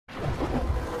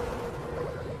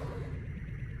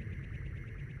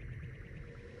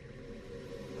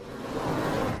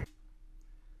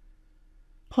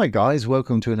Hi guys,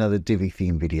 welcome to another Divi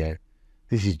Theme video.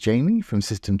 This is Jamie from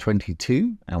System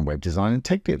 22 and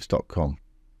webdesignandtechtips.com.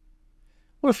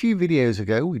 Well, a few videos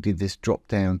ago we did this drop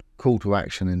down call to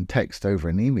action and text over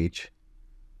an image.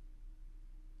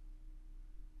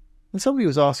 And somebody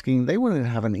was asking, they wanted to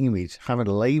have an image, have a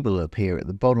label appear at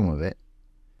the bottom of it,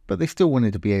 but they still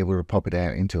wanted to be able to pop it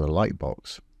out into a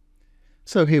Lightbox.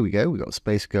 So here we go, we've got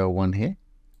Space Girl 1 here.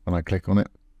 When I click on it,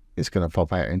 it's going to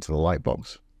pop out into the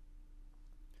Lightbox.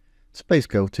 Space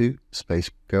Girl 2, Space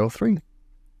Girl 3.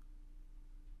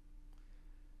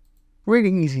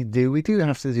 Really easy to do. We do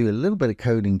have to do a little bit of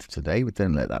coding today, but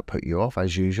don't let that put you off.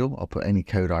 As usual, I'll put any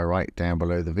code I write down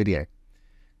below the video.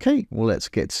 Okay, well let's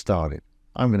get started.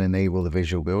 I'm going to enable the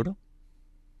Visual Builder.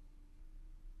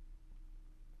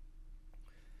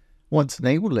 Once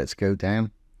enabled, let's go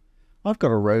down. I've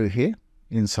got a row here.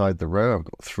 Inside the row, I've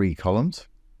got 3 columns.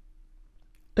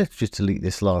 Let's just delete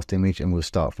this last image and we'll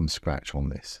start from scratch on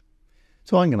this.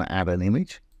 So I'm going to add an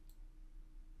image.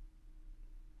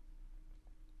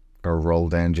 I'll roll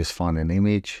down, just find an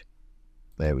image.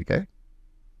 There we go.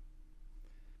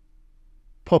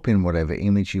 Pop in whatever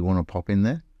image you want to pop in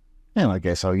there. And I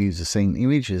guess I'll use the same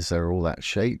image as they're all that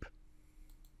shape.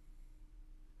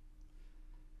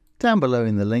 Down below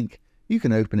in the link, you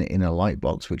can open it in a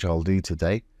Lightbox, which I'll do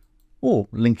today, or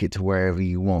link it to wherever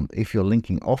you want. If you're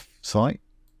linking off-site,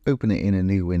 open it in a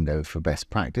new window for best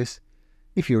practice.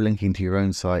 If you're linking to your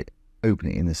own site, open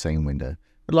it in the same window.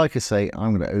 But like I say,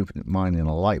 I'm going to open mine in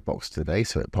a Lightbox today,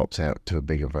 so it pops out to a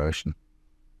bigger version.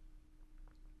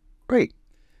 Great.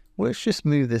 Well, let's just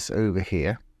move this over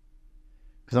here,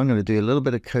 because I'm going to do a little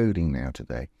bit of coding now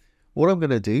today. What I'm going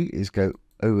to do is go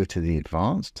over to the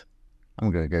advanced.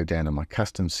 I'm going to go down to my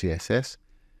custom CSS,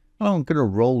 and I'm going to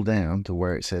roll down to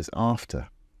where it says after.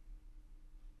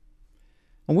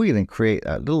 And we're going to create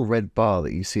that little red bar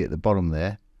that you see at the bottom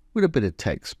there, with a bit of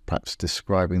text perhaps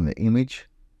describing the image.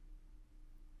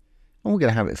 And we're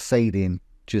going to have it fade in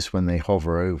just when they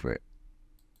hover over it.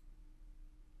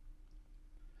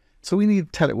 So we need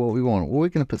to tell it what we want. Well, we're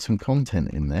going to put some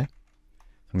content in there.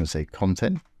 I'm going to say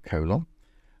content, colon,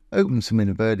 open some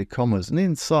inverted commas, and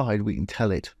inside we can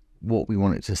tell it what we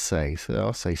want it to say. So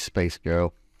I'll say Space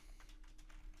Girl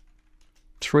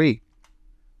 3,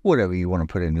 whatever you want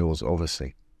to put in yours,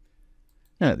 obviously.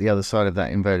 Now at the other side of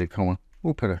that inverted comma,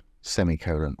 we'll put a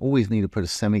semicolon. Always need to put a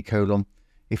semicolon.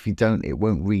 If you don't, it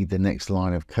won't read the next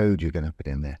line of code you're going to put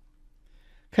in there.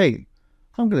 Okay,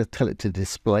 I'm going to tell it to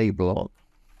display block.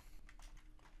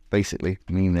 Basically,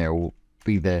 mean there will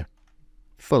be there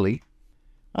fully.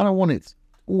 And I want it to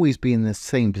always be in the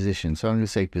same position. So I'm going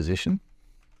to say position,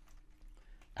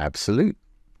 absolute.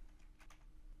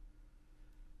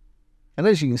 And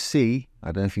as you can see,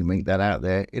 I don't know if you make that out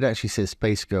there, it actually says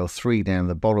Space Girl 3 down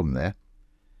the bottom there.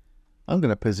 I'm going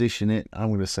to position it. I'm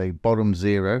going to say bottom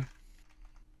 0.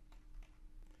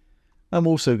 I'm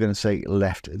also going to say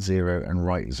left 0 and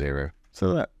right 0.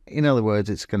 So that, in other words,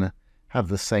 it's going to have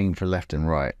the same for left and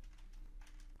right.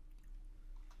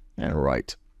 And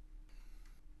right.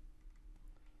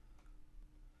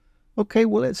 Okay,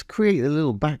 well, let's create a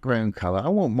little background color. I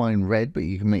want mine red, but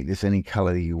you can make this any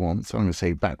color you want. So I'm going to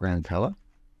say background color.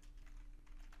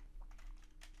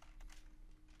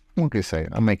 I'm going to say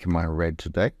I'm making mine red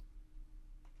today.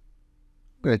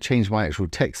 I'm going to change my actual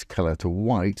text color to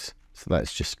white. So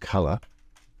that's just color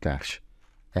dash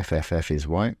FFF is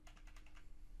white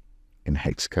in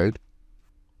hex code.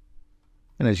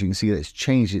 And as you can see, let's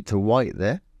change it to white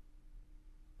there.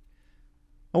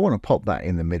 I want to pop that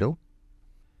in the middle.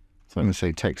 So I'm going to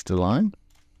say text align,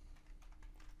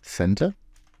 center.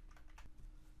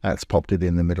 That's popped it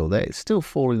in the middle there. It's still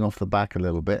falling off the back a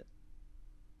little bit.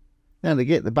 Now to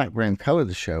get the background color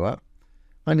to show up,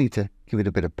 I need to give it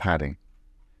a bit of padding.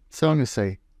 So I'm going to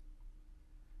say,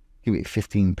 give it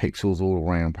 15 pixels all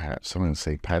around perhaps. So I'm going to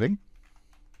say padding,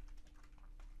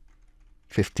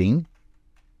 15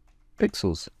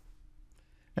 pixels.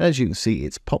 And as you can see,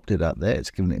 it's popped it up there.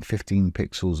 It's given it 15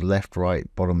 pixels left, right,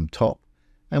 bottom, top.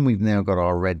 And we've now got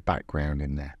our red background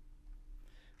in there.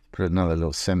 Put another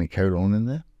little semicolon in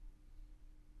there.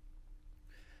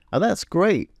 Now that's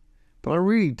great, but I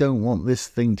really don't want this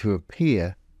thing to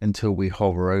appear until we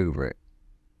hover over it.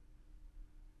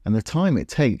 And the time it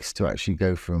takes to actually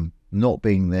go from not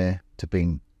being there to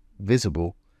being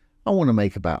visible, I want to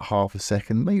make about half a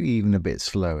second, maybe even a bit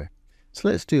slower. So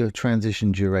let's do a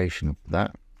transition duration of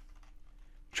that.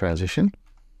 Transition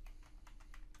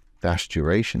dash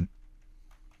duration.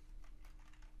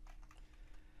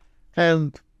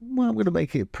 And well, I'm going to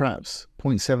make it perhaps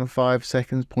 0.75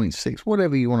 seconds, 0.6,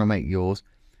 whatever you want to make yours.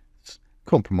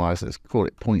 Compromise, let's call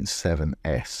it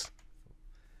 0.7s.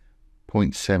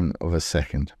 0.7 of a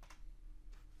second.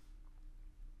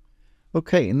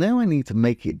 Okay, and now I need to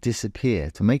make it disappear.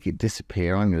 To make it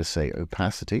disappear, I'm going to say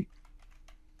opacity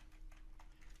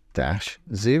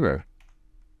 -0.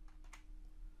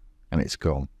 And it's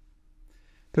gone.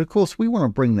 But of course, we want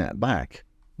to bring that back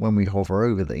when we hover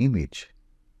over the image.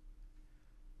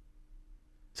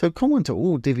 So common to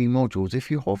all Divi modules, if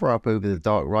you hover up over the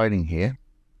dark writing here,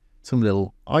 some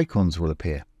little icons will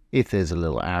appear. If there's a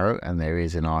little arrow, and there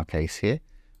is in our case here,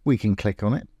 we can click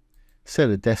on it, set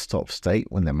a desktop state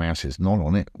when the mouse is not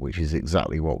on it, which is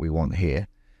exactly what we want here.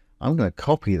 I'm going to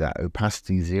copy that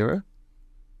opacity 0.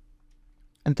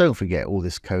 And don't forget, all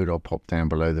this code I'll pop down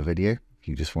below the video if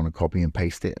you just want to copy and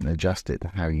paste it and adjust it to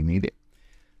how you need it.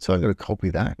 So I'm going to copy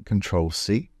that, Control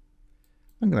C.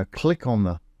 I'm going to click on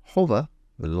the hover,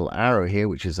 the little arrow here,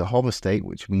 which is a hover state,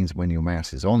 which means when your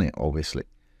mouse is on it, obviously.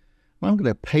 I'm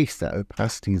going to paste that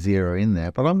opacity 0 in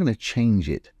there, but I'm going to change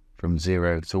it from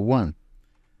 0 to 1.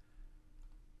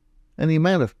 And the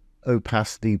amount of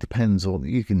opacity depends on,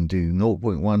 you can do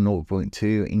 0.1,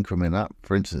 0.2, increment up.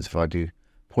 For instance, if I do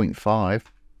 0.5,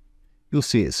 you'll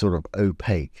see it's sort of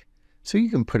opaque. So you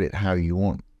can put it how you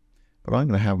want. But I'm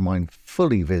going to have mine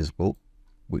fully visible,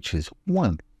 which is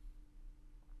 1.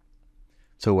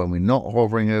 So when we're not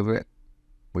hovering over it,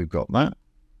 we've got that.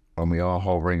 When we are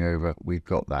hovering over, we've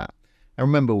got that. And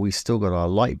remember, we've still got our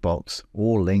Lightbox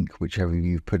or link, whichever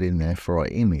you've put in there for our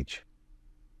image.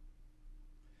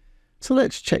 So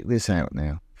let's check this out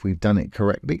now. If we've done it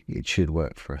correctly, it should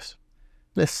work for us.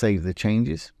 Let's save the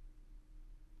changes.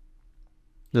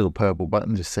 Little purple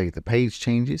button to save the page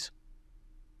changes.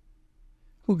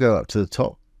 We'll go up to the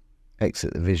top,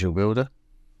 exit the Visual Builder.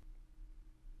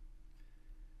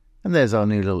 And there's our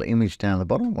new little image down the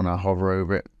bottom. When I hover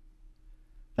over it,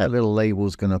 that little label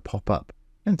is going to pop up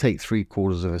and take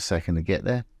 3/4 of a second to get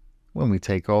there. When we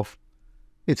take off,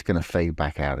 it's going to fade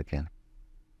back out again.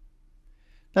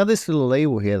 Now this little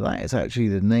label here, that is actually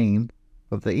the name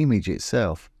of the image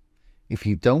itself. If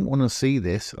you don't want to see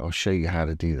this, I'll show you how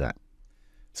to do that.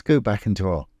 Let's go back into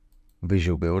our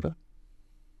Visual Builder.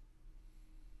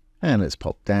 And let's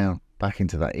pop down back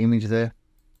into that image there.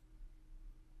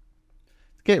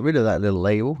 To get rid of that little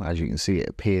label, as you can see, it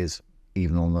appears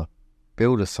even on the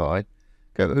Builder side.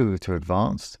 Go over to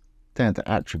Advanced, down to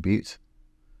Attributes,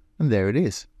 and there it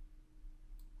is.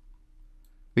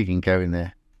 We can go in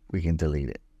there, we can delete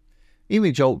it.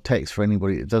 Image alt text, for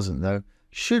anybody that doesn't know,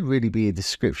 should really be a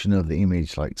description of the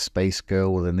image, like Space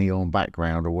Girl with a neon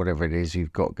background or whatever it is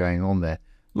you've got going on there.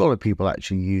 A lot of people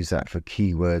actually use that for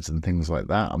keywords and things like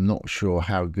that. I'm not sure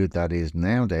how good that is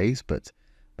nowadays, but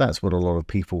that's what a lot of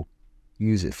people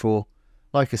use it for.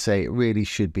 Like I say, it really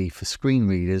should be for screen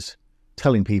readers,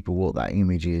 telling people what that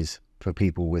image is for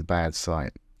people with bad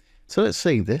sight. So let's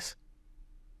save this,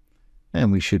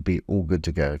 and we should be all good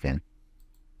to go again.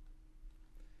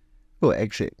 We'll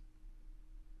exit.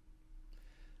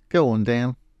 Go on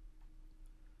down.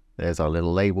 There's our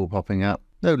little label popping up.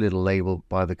 No little label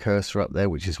by the cursor up there,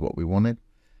 which is what we wanted.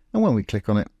 And when we click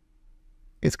on it,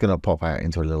 it's going to pop out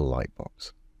into a little light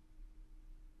box.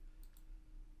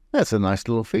 That's a nice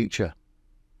little feature.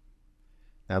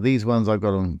 Now these ones I've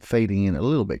got them fading in a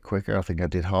little bit quicker. I think I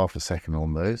did ½ a second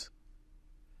on those.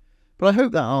 But I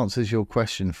hope that answers your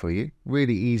question for you.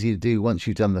 Really easy to do. Once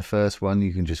you've done the first one,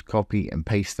 you can just copy and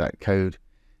paste that code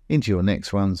into your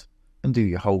next ones and do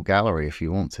your whole gallery if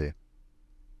you want to.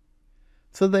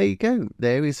 So there you go.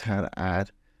 There is how to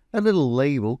add a little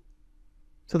label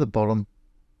to the bottom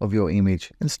of your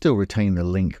image and still retain the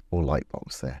link or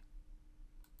lightbox there.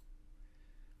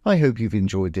 I hope you've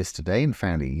enjoyed this today and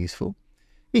found it useful.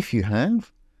 If you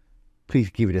have,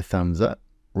 please give it a thumbs up,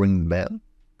 ring the bell,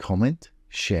 comment,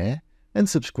 share, and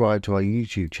subscribe to our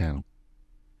YouTube channel.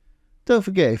 Don't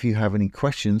forget, if you have any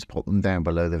questions, pop them down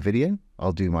below the video.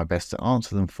 I'll do my best to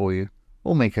answer them for you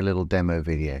or make a little demo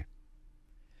video.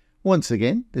 Once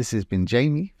again, this has been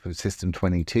Jamie from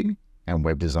System22 and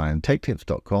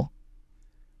webdesignandtechtips.com.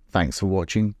 Thanks for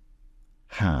watching.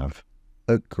 Have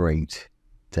a great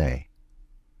day.